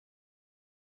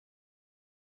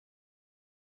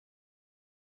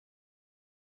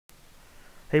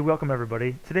Hey, welcome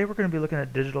everybody. Today we're going to be looking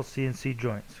at digital CNC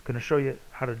joints. Going to show you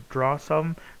how to draw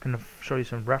some, going to show you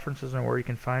some references on where you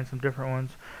can find some different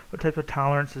ones, what type of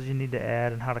tolerances you need to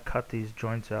add, and how to cut these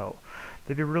joints out.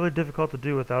 They'd be really difficult to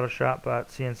do without a ShopBot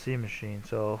CNC machine,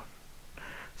 so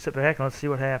sit back and let's see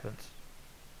what happens.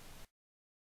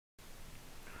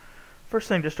 First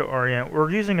thing, just to orient, we're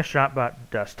using a ShopBot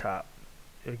desktop.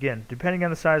 Again, depending on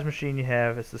the size machine you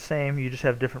have, it's the same, you just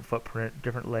have different footprint,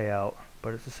 different layout,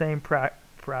 but it's the same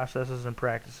processes and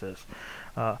practices.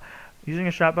 Using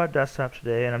a ShopBot desktop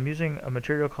today, and I'm using a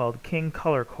material called King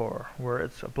Color Core, where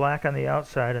it's black on the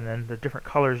outside and then the different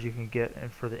colors you can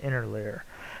get for the inner layer.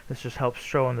 This just helps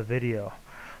show in the video.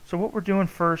 So what we're doing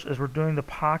first is we're doing the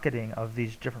pocketing of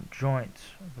these different joints.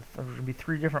 There's going to be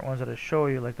 3 different ones that I show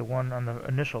you, like the one on the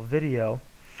initial video.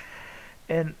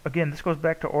 And again, this goes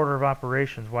back to order of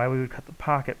operations, why we would cut the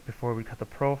pocket before we cut the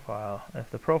profile. If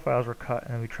the profiles were cut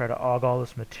and we try to aug all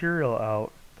this material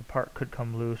out, the part could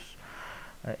come loose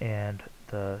and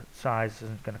the size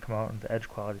isn't going to come out and the edge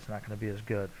quality is not going to be as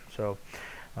good. So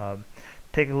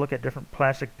take a look at different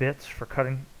plastic bits for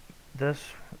cutting this.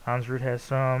 Onsrud has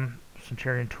some.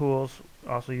 Centurion Tools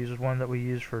also uses one that we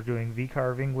use for doing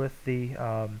V-carving with the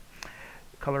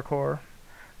color core.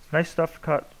 It's nice stuff to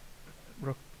cut.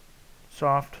 Real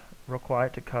soft, real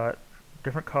quiet to cut,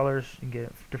 different colors, you can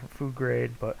get different food grade,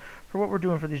 but for what we're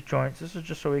doing for these joints, this is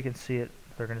just so we can see it,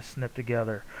 they're going to snip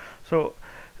together. So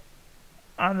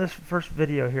on this first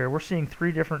video here, we're seeing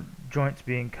 3 different joints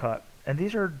being cut, and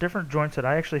these are different joints that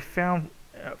I actually found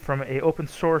from a open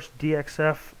source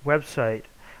DXF website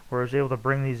where I was able to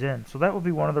bring these in. So that will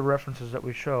be one of the references that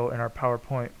we show in our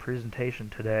PowerPoint presentation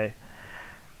today.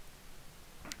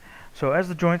 So as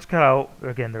the joints cut out,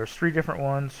 again, there's 3 different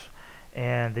ones,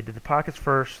 and they did the pockets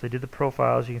first, they did the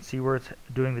profiles. You can see where it's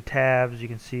doing the tabs, you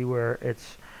can see where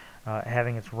it's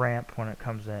having its ramp when it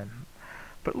comes in.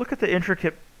 But look at the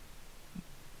intricate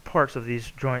parts of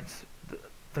these joints,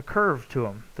 the curve to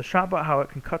them. The ShopBot, how it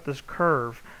can cut this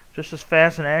curve just as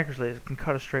fast and accurately as it can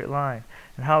cut a straight line,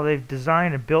 and how they've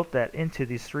designed and built that into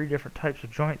these 3 different types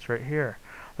of joints right here.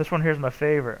 This one here is my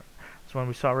favorite. This one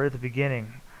we saw right at the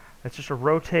beginning. It's just a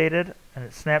rotated and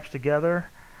it snaps together.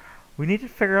 We need to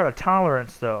figure out a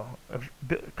tolerance though.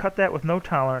 Cut that with no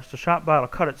tolerance, the ShopBot will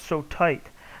cut it so tight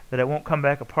that it won't come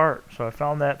back apart. So I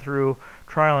found that through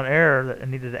trial and error that I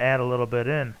needed to add a little bit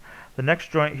in. The next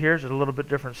joint here is a little bit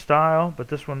different style, but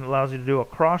this one allows you to do a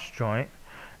cross joint.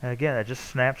 And again, it just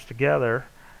snaps together,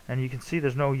 and you can see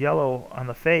there's no yellow on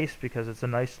the face because it's a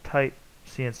nice tight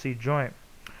CNC joint.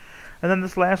 And then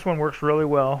this last one works really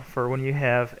well for when you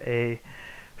have a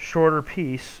shorter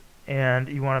piece and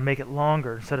you want to make it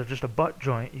longer. Instead of just a butt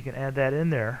joint, you can add that in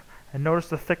there, and notice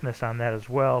the thickness on that as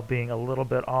well being a little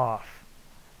bit off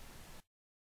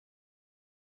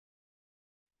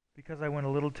because I went a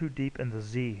little too deep in the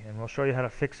Z, and we'll show you how to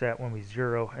fix that when we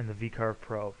zero in the V-Carve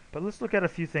Pro. But let's look at a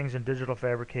few things in digital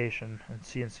fabrication and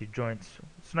CNC joints.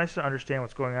 It's nice to understand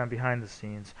what's going on behind the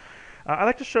scenes. I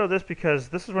like to show this because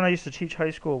this is when I used to teach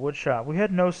high school woodshop. We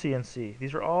had no CNC.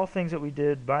 These are all things that we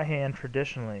did by hand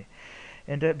traditionally.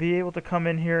 And to be able to come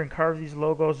in here and carve these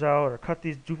logos out or cut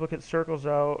these duplicate circles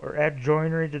out or add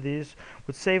joinery to these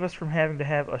would save us from having to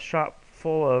have a shop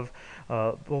full of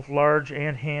both large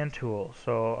and hand tools.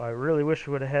 So I really wish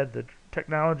we would have had the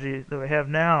technology that we have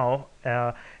now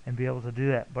and be able to do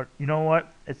that. But you know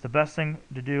what? It's the best thing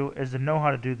to do is to know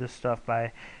how to do this stuff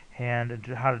by hand and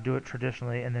how to do it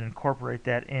traditionally, and then incorporate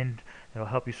that in. It'll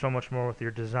help you so much more with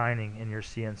your designing in your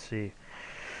CNC.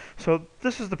 So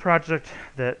this is the project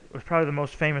that was probably the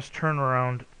most famous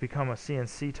turnaround to become a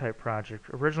CNC type project.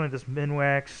 Originally this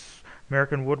Minwax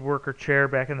American woodworker chair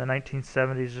back in the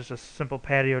 1970s, just a simple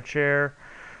patio chair.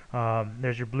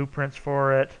 There's your blueprints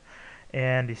for it,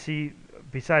 and you see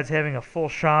besides having a full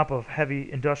shop of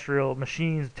heavy industrial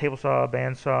machines, table saw,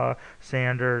 bandsaw,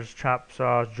 sanders, chop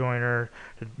saws, joiner,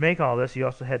 to make all this you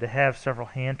also had to have several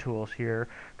hand tools here: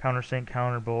 countersink,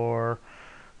 counterbore,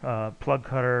 plug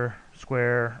cutter,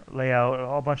 square, layout, a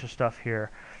whole bunch of stuff here.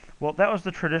 Well, that was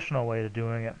the traditional way of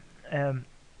doing it, and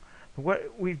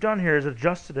what we've done here is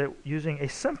adjusted it using a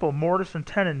simple mortise and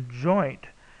tenon joint,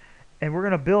 and we're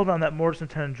going to build on that mortise and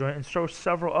tenon joint and show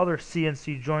several other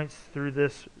CNC joints through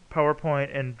this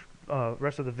PowerPoint and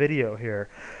rest of the video here.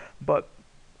 But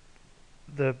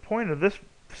the point of this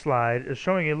slide is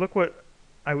showing you, look what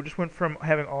I just went from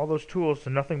having all those tools to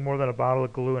nothing more than a bottle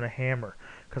of glue and a hammer,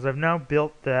 because I've now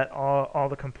built that all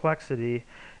the complexity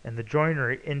and the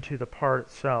joinery into the part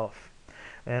itself.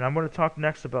 And I'm going to talk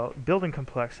next about building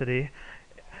complexity,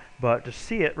 but to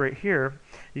see it right here,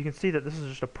 you can see that this is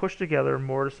just a push together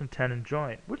mortise and tenon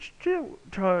joint, which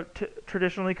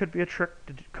traditionally could be a trick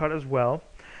to cut as well.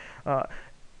 Uh,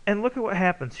 and look at what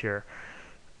happens here.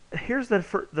 Here's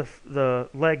the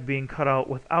leg being cut out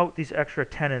without these extra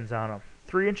tenons on them.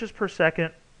 3 inches per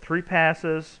second, 3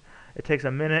 passes. It takes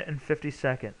 1 minute and 50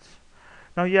 seconds.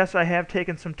 Now, yes, I have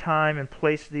taken some time and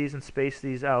placed these and spaced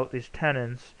these out, these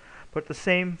tenons, but the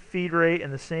same feed rate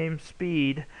and the same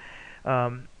speed.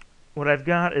 What I've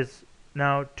got is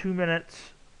now 2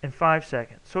 minutes and 5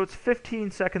 seconds. So it's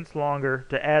 15 seconds longer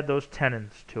to add those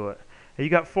tenons to it. You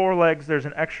got 4 legs, there's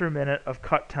an extra minute of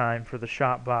cut time for the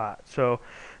ShopBot. So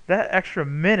that extra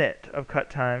minute of cut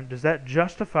time, does that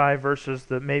justify versus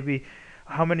the maybe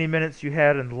how many minutes you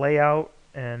had in layout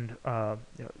and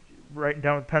writing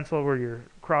down with pencil where your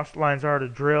cross lines are to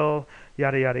drill,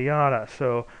 yada yada yada.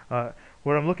 So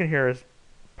what I'm looking here is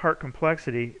part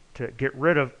complexity to get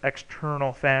rid of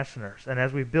external fasteners. And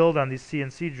as we build on these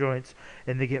CNC joints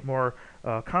and they get more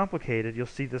complicated, you'll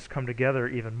see this come together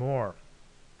even more.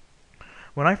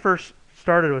 When I first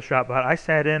started with ShopBot, I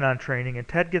sat in on training, and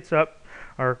Ted gets up,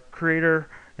 our creator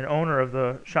and owner of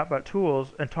the ShopBot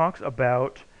tools, and talks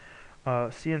about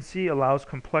CNC allows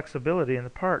complexity in the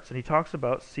parts, and he talks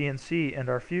about CNC and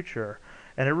our future.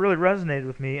 And it really resonated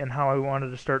with me and how I wanted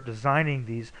to start designing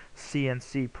these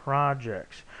CNC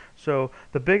projects. So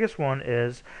the biggest one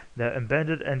is the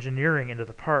embedded engineering into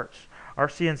the parts. Our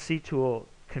CNC tool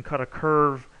can cut a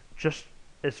curve just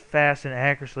as fast and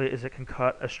accurately as it can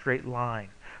cut a straight line.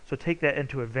 So take that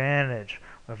into advantage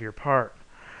of your part.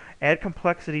 Add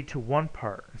complexity to one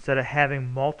part instead of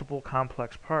having multiple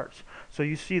complex parts. So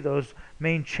you see those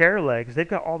main chair legs, they've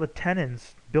got all the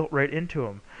tenons built right into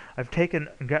them. I've taken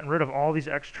and gotten rid of all these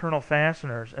external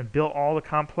fasteners and built all the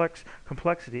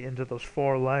complexity into those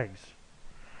 4 legs.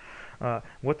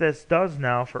 What this does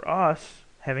now for us,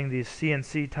 having these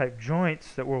CNC type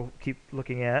joints that we'll keep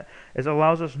looking at, is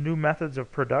allows us new methods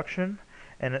of production,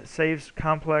 and it saves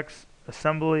complex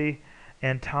assembly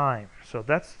and time. So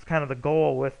that's kind of the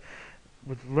goal with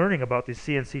learning about these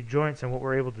CNC joints and what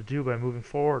we're able to do by moving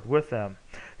forward with them.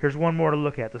 Here's one more to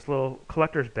look at, this little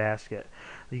collector's basket.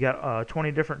 You got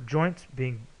 20 different joints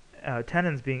being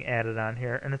tenons being added on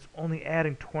here, and it's only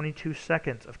adding 22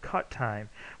 seconds of cut time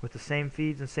with the same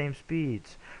feeds and same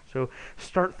speeds. So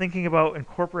start thinking about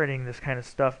incorporating this kind of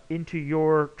stuff into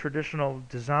your traditional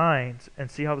designs and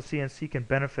see how the CNC can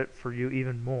benefit for you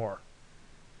even more.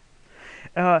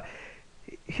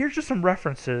 Here's just some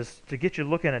references to get you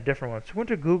looking at different ones. I went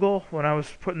to Google when I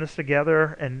was putting this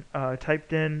together and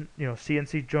typed in,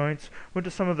 CNC joints. Went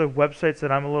to some of the websites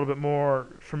that I'm a little bit more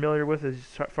familiar with as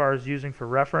far as using for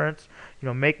reference.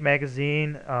 Make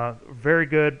Magazine, very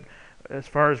good as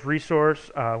far as resource.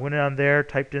 Went on there,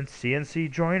 typed in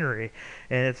CNC Joinery,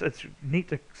 and it's neat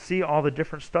to see all the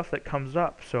different stuff that comes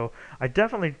up. So I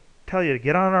definitely tell you to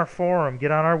get on our forum,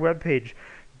 get on our webpage,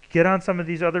 get on some of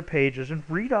these other pages and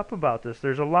read up about this.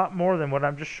 There's a lot more than what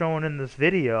I'm just showing in this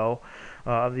video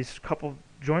of these couple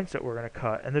joints that we're going to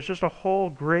cut. And there's just a whole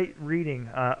great reading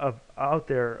out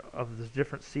there of this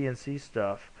different CNC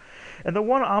stuff. And the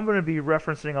one I'm going to be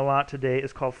referencing a lot today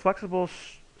is called Flexible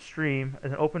Stream,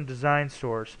 an open design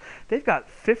source. They've got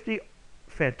 50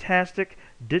 fantastic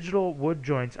digital wood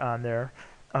joints on there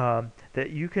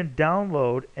that you can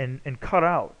download and cut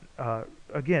out.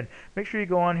 Again, make sure you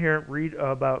go on here, read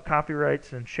about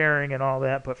copyrights and sharing and all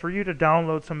that, but for you to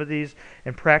download some of these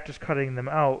and practice cutting them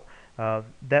out,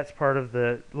 that's part of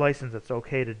the license that's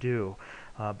okay to do.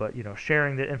 But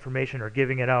sharing the information or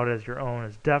giving it out as your own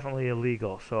is definitely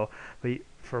illegal. So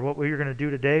for what we're going to do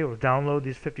today, we'll download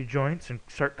these 50 joints and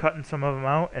start cutting some of them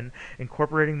out and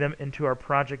incorporating them into our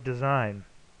project design.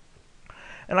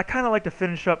 And I kind of like to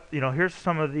finish up, here's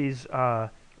some of these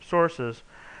sources.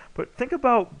 But think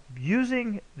about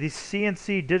using these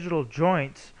CNC digital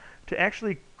joints to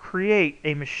actually create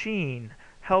a machine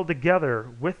held together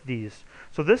with these.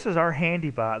 So this is our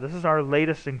HandyBot. This is our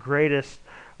latest and greatest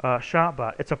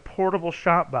ShopBot. It's a portable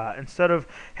ShopBot. Instead of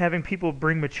having people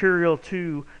bring material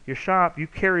to your shop, you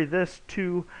carry this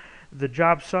to the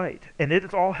job site. And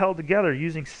it's all held together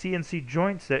using CNC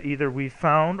joints that either we've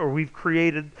found or we've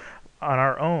created on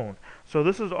our own. So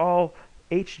this is all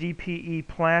HDPE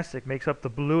plastic, makes up the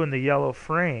blue and the yellow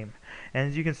frame. And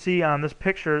as you can see on this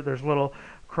picture, there's little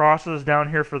crosses down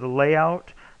here for the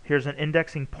layout. Here's an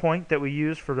indexing point that we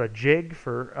use for the jig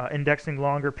for indexing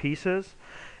longer pieces.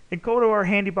 And go to our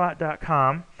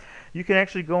handybot.com. You can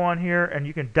actually go on here and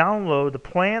you can download the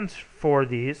plans for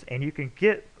these, and you can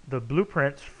get the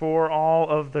blueprints for all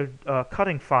of the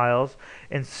cutting files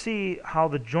and see how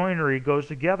the joinery goes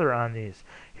together on these.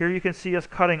 Here you can see us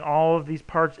cutting all of these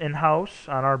parts in-house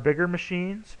on our bigger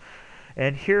machines.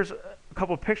 And here's a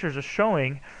couple of pictures of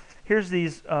showing. Here's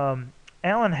these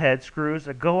Allen head screws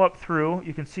that go up through.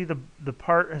 You can see the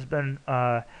part has been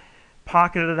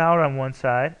pocketed out on one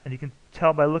side, and you can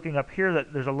tell by looking up here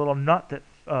that there's a little nut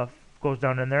that goes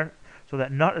down in there. So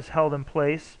that nut is held in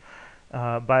place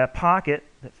by a pocket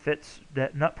that fits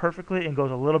that nut perfectly and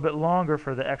goes a little bit longer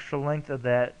for the extra length of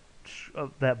that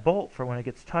bolt for when it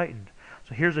gets tightened.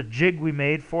 So here's a jig we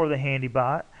made for the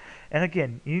HandyBot. And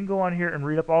again, you can go on here and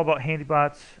read up all about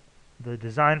HandyBots. The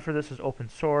design for this is open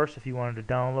source if you wanted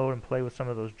to download and play with some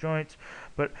of those joints.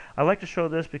 But I like to show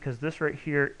this because this right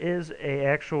here is a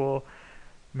actual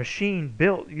machine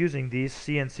built using these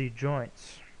CNC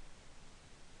joints.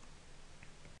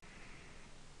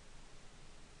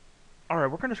 Alright,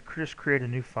 we're going to just create a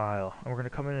new file, and we're going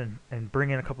to come in and bring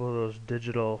in a couple of those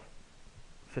digital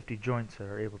 50 joints that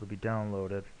are able to be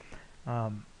downloaded.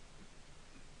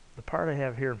 The part I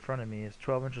have here in front of me is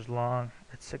 12 inches long,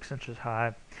 it's 6 inches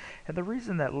high, and the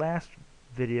reason that last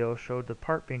video showed the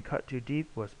part being cut too deep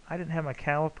was I didn't have my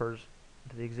calipers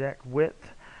to the exact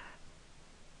width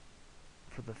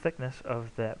for the thickness of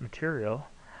that material,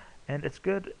 and it's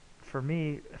good for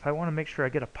me, if I want to make sure I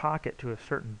get a pocket to a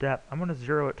certain depth, I'm going to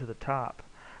zero it to the top.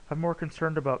 If I'm more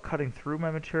concerned about cutting through my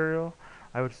material,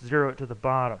 I would zero it to the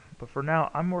bottom. But for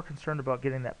now, I'm more concerned about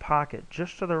getting that pocket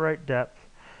just to the right depth,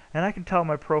 and I can tell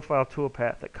my profile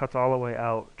toolpath that cuts all the way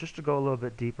out just to go a little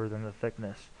bit deeper than the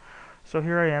thickness. So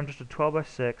here I am, just a 12 by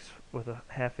 6 with a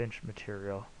 1/2 inch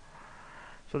material.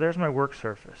 So there's my work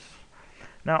surface.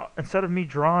 Now, instead of me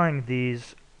drawing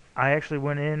these, I actually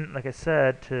went in, like I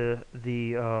said, to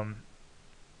the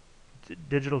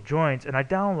digital joints, and I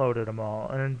downloaded them all.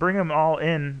 And then bring them all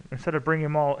in, instead of bringing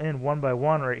them all in one by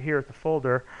one right here at the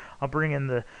folder, I'll bring in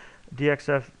the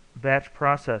DXF batch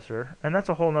processor. And that's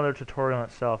a whole nother tutorial in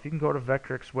itself. You can go to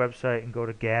Vectric's website and go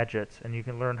to gadgets, and you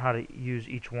can learn how to use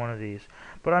each one of these.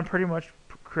 But I'm pretty much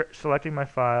selecting my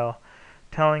file,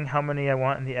 telling how many I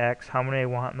want in the X, how many I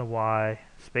want in the Y,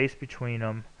 space between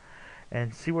them.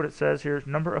 And see what it says here.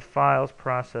 Number of files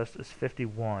processed is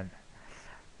 51.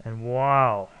 And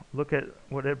wow, look at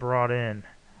what it brought in.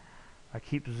 I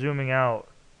keep zooming out.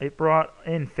 It brought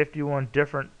in 51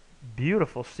 different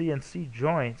beautiful CNC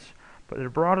joints, but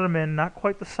it brought them in not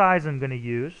quite the size I'm going to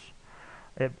use.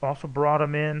 It also brought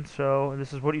them in, so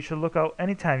this is what you should look out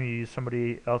anytime you use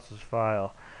somebody else's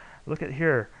file. Look at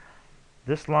here.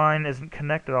 This line isn't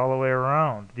connected all the way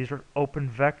around. These are open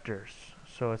vectors,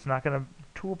 so it's not going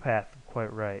to toolpath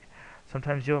quite right.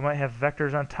 Sometimes you might have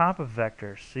vectors on top of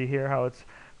vectors. See here how it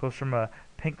goes from a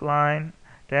pink line,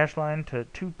 dash line, to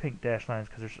 2 pink dash lines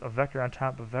because there's a vector on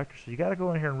top of vector. So you got to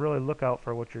go in here and really look out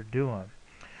for what you're doing.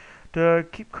 To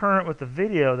keep current with the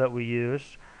video that we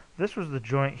used, this was the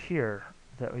joint here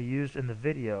that we used in the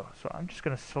video. So I'm just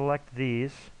going to select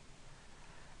these,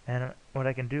 and what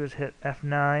I can do is hit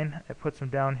F9. It puts them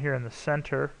down here in the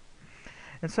center.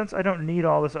 And since I don't need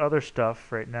all this other stuff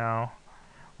right now,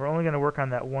 we're only going to work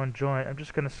on that one joint. I'm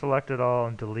just going to select it all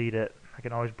and delete it. I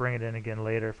can always bring it in again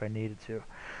later if I needed to.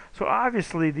 So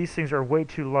obviously these things are way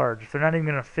too large. They're not even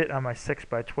going to fit on my 6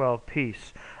 by 12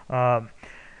 piece.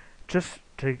 Just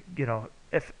to, you know,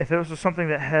 if it was something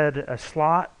that had a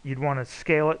slot, you'd want to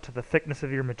scale it to the thickness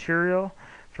of your material.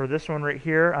 For this one right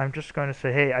here, I'm just going to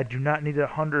say, hey, I do not need it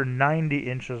 190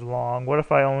 inches long. What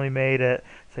if I only made it,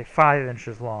 say, 5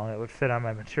 inches long? It would fit on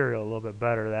my material a little bit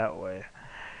better that way.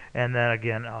 And then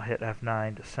again, I'll hit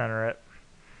F9 to center it.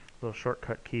 Little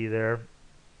shortcut key there.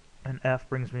 And F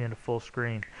brings me into full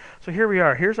screen. So here we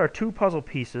are. Here's our 2 puzzle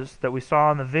pieces that we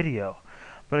saw in the video.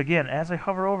 But again, as I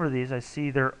hover over these, I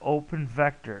see they're open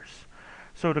vectors.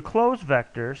 So to close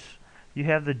vectors, you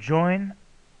have the join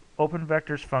open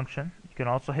vectors function. You can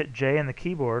also hit J on the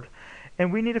keyboard.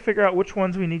 And we need to figure out which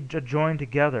ones we need to join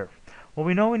together. Well,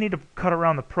 we know we need to cut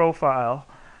around the profile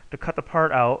to cut the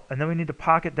part out, and then we need to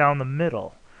pocket down the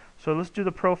middle. So let's do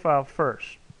the profile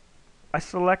first. I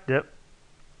select it,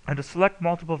 and to select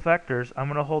multiple vectors, I'm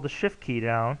going to hold the Shift key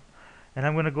down, and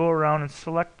I'm going to go around and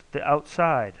select the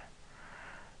outside.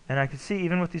 And I can see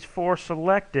even with these 4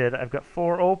 selected, I've got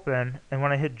 4 open, and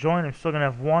when I hit join, I'm still going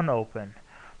to have 1 open.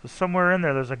 So somewhere in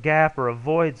there, there's a gap or a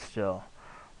void still.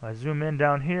 I zoom in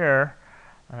down here,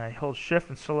 and I hold Shift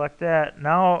and select that.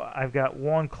 Now I've got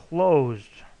 1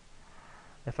 closed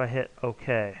if I hit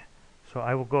OK. So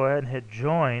I will go ahead and hit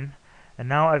join, and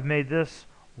now I've made this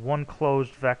 1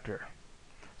 closed vector.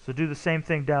 So do the same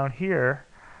thing down here.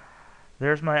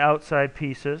 There's my outside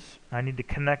pieces. I need to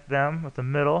connect them with the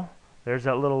middle. There's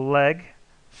that little leg.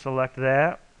 Select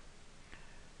that.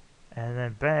 And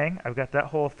then bang, I've got that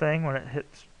whole thing. When it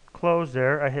hits close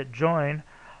there, I hit join.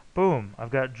 Boom, I've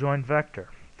got join vector.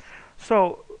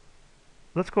 So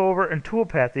let's go over and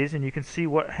toolpath these, and you can see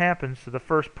what happens to the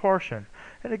first portion.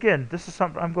 And again, this is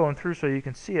something I'm going through so you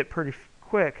can see it pretty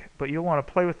quick, but you'll want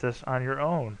to play with this on your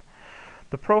own.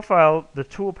 The profile, the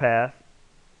toolpath,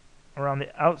 around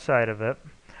the outside of it,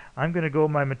 I'm going to go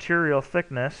my material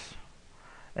thickness,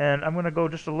 and I'm going to go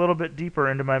just a little bit deeper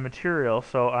into my material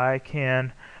so I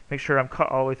can make sure I'm cut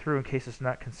all the way through in case it's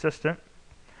not consistent.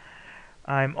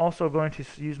 I'm also going to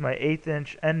use my 1/8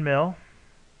 inch end mill,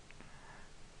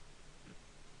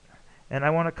 and I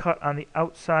want to cut on the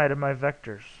outside of my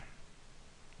vectors.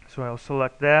 So I'll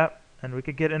select that, and we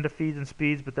could get into feeds and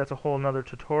speeds, but that's a whole nother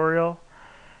tutorial.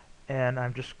 And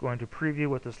I'm just going to preview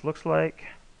what this looks like,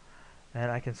 and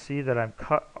I can see that I'm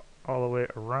cut all the way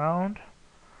around.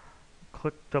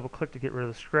 Double click to get rid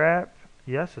of the scrap.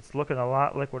 Yes, it's looking a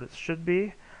lot like what it should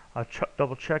be. I'll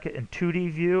double check it in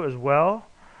 2D view as well.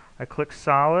 I click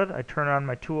solid, I turn on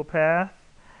my toolpath,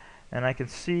 and I can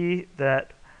see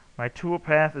that my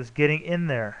toolpath is getting in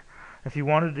there. If you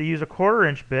wanted to use a 1/4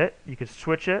 inch bit, you could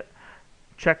switch it,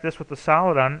 check this with the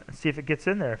solid on, and see if it gets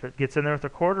in there. If it gets in there with a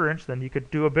 1/4 inch, then you could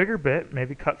do a bigger bit,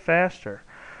 maybe cut faster.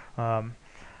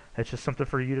 It's just something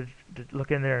for you to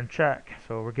look in there and check.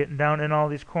 So we're getting down in all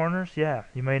these corners. Yeah,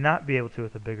 you may not be able to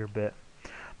with a bigger bit.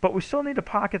 But we still need to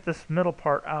pocket this middle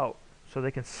part out so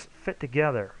they can fit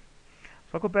together.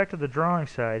 So I'll go back to the drawing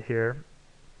side here.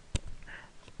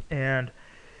 And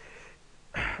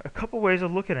a couple ways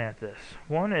of looking at this.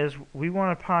 One is we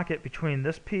want to pocket between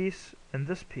this piece and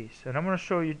this piece. And I'm going to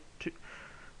show you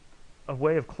a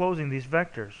way of closing these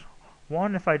vectors.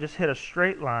 One, if I just hit a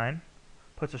straight line,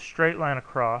 puts a straight line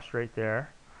across right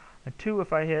there. And two,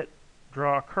 if I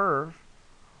draw a curve,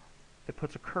 it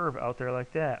puts a curve out there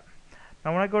like that.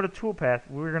 Now when I go to toolpath,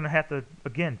 we're going to have to,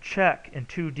 again, check in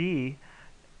 2D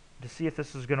to see if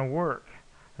this is going to work.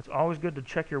 It's always good to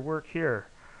check your work here.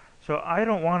 So I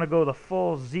don't want to go the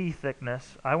full Z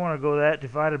thickness. I want to go that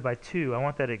divided by 2. I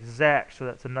want that exact, so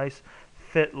that's a nice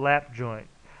fit lap joint.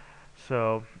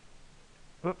 So,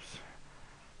 whoops.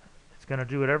 It's going to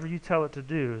do whatever you tell it to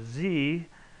do. Z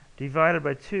divided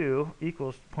by 2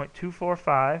 equals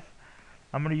 0.245.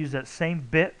 I'm going to use that same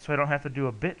bit so I don't have to do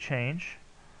a bit change.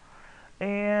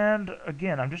 And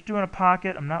again, I'm just doing a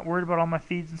pocket. I'm not worried about all my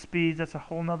feeds and speeds. That's a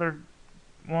whole nother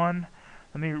one.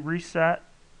 Let me reset,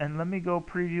 and let me go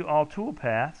preview all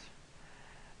toolpaths.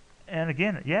 And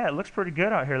again, yeah, it looks pretty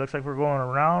good out here. It looks like we're going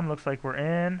around. Looks like we're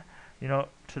in. You know,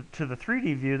 to the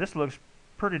 3D view, this looks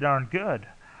pretty darn good.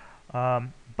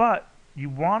 But you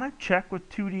want to check with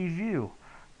 2D view.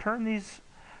 Turn these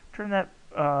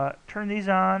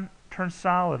on. Turn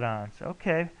solid on. So,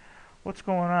 okay, what's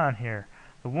going on here?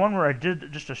 The one where I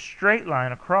did just a straight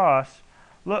line across,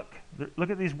 look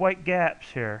at these white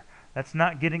gaps here. That's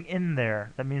not getting in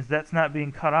there. That means that's not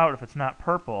being cut out if it's not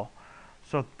purple.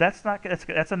 So that's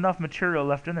enough material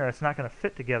left in there. It's not going to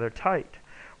fit together tight.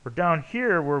 We're down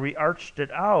here where we arched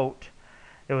it out.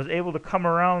 It was able to come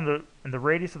around the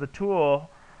radius of the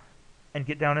tool and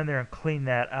get down in there and clean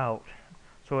that out.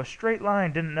 So a straight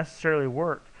line didn't necessarily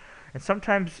work. And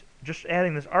sometimes just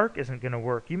adding this arc isn't going to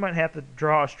work. You might have to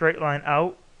draw a straight line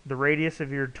out the radius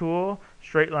of your tool,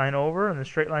 straight line over, and then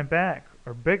straight line back,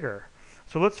 or bigger.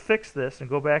 So let's fix this and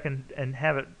go back and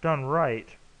have it done right.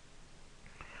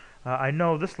 I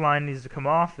know this line needs to come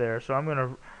off there, so I'm going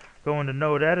to go into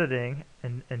node editing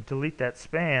and delete that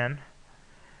span.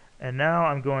 And now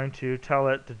I'm going to tell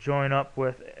it to join up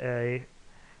with a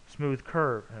smooth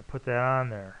curve, and put that on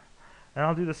there. And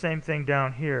I'll do the same thing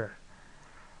down here.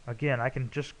 Again, I can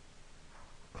just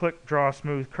click draw a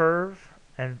smooth curve,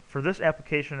 and for this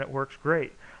application it works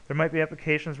great. There might be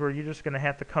applications where you're just going to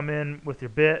have to come in with your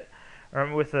bit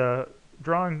or with a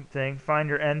drawing thing, find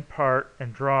your end part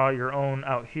and draw your own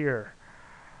out here.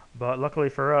 But luckily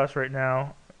for us right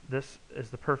now, this is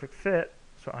the perfect fit,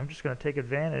 so I'm just going to take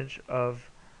advantage of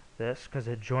this because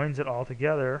it joins it all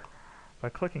together by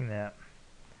clicking that.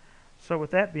 So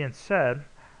with that being said,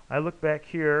 I look back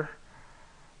here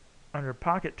under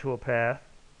Pocket Toolpath,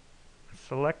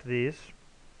 select these,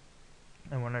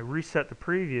 and when I reset the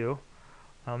preview,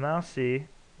 I'll now see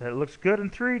that it looks good in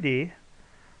 3D,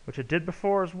 which it did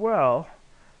before as well,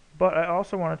 but I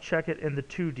also want to check it in the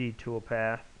 2D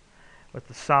toolpath with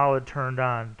the solid turned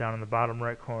on down in the bottom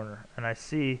right corner, and I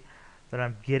see that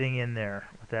I'm getting in there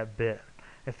with that bit.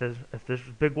 If there's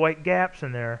big white gaps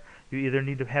in there, you either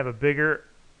need to have a bigger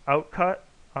outcut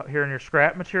out here in your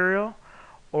scrap material,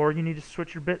 or you need to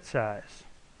switch your bit size.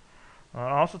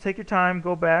 Also take your time,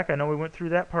 go back. I know we went through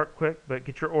that part quick, but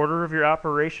get your order of your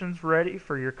operations ready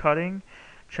for your cutting.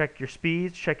 Check your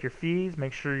speeds, check your feeds,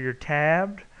 make sure you're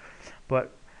tabbed.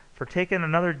 But For taking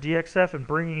another DXF and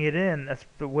bringing it in, that's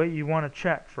the way you want to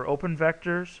check for open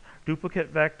vectors,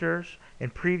 duplicate vectors,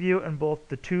 and preview in both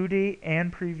the 2D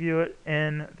and preview it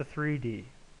in the 3D.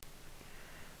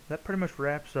 That pretty much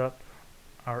wraps up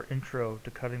our intro to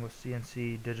cutting with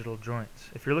CNC digital joints.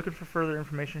 If you're looking for further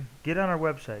information, get on our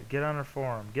website, get on our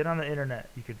forum, get on the internet.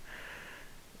 You can,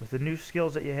 with the new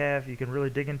skills that you have, you can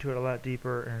really dig into it a lot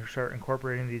deeper and start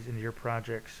incorporating these into your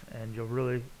projects, and you'll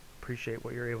really appreciate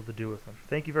what you're able to do with them.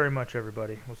 Thank you very much,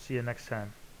 everybody. We'll see you next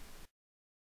time.